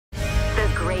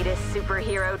greatest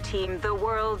superhero team the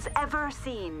world's ever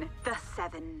seen, the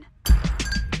Seven.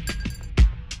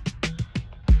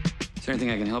 Is there anything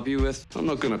I can help you with? I'm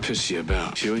not gonna piss you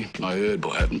about, Huey. I heard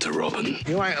what happened to Robin.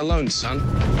 You ain't alone, son.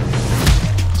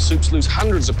 Soups lose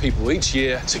hundreds of people each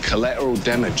year to collateral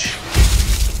damage.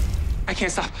 I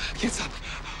can't stop. I can't stop.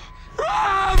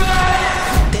 Robin!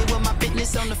 They want my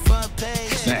business on the front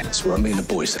page. That's where I mean the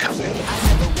boys to come in. I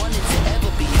never wanted to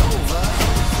ever be over.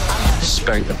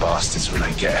 Spank the bastards when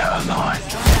they get out of line.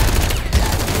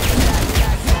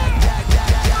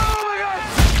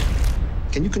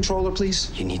 Can you control her,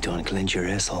 please? You need to unclench your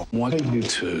asshole. Why are you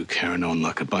two carrying on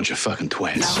like a bunch of fucking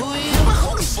twins? Who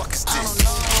the fuck is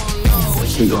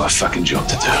this? We got a fucking job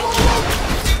to do.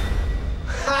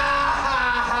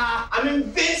 I'm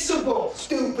invincible,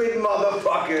 stupid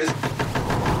motherfuckers.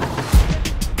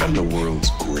 I'm the world's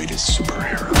greatest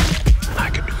superhero. I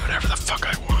can do whatever the fuck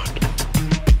I want.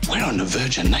 We're on the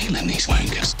verge of nailing these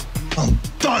wankers. I'm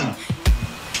done.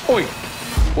 Oi,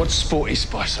 what's Sporty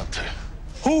Spice up to?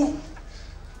 Who?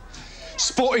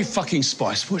 Sporty fucking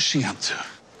Spice, what's she up to?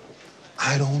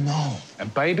 I don't know.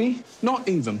 And baby, not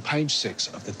even page 6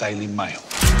 of the Daily Mail.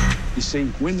 You see,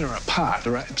 when they're apart,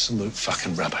 they're absolute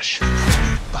fucking rubbish.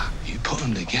 But you put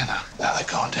them together, they're the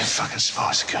goddamn fucking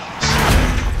Spice Girls.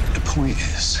 The point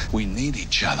is, we need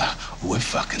each other. We're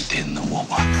fucking dead in the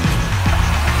water.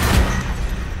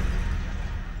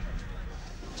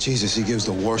 Jesus, he gives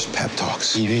the worst pep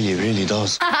talks. He really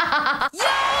does. I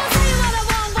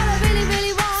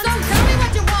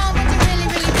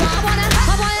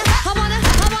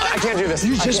can't do this.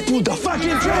 You just pulled the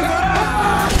fucking trigger!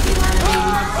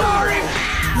 Sorry!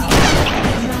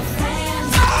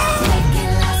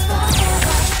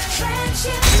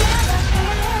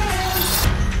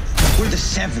 We're the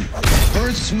Seven.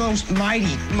 Earth's most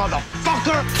mighty,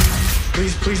 motherfucker!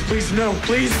 Please, no,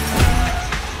 please.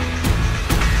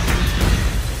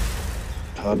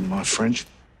 Pardon my French.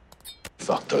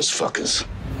 Fuck those fuckers.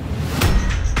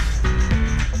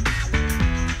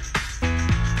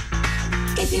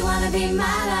 If you wanna be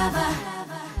my lover.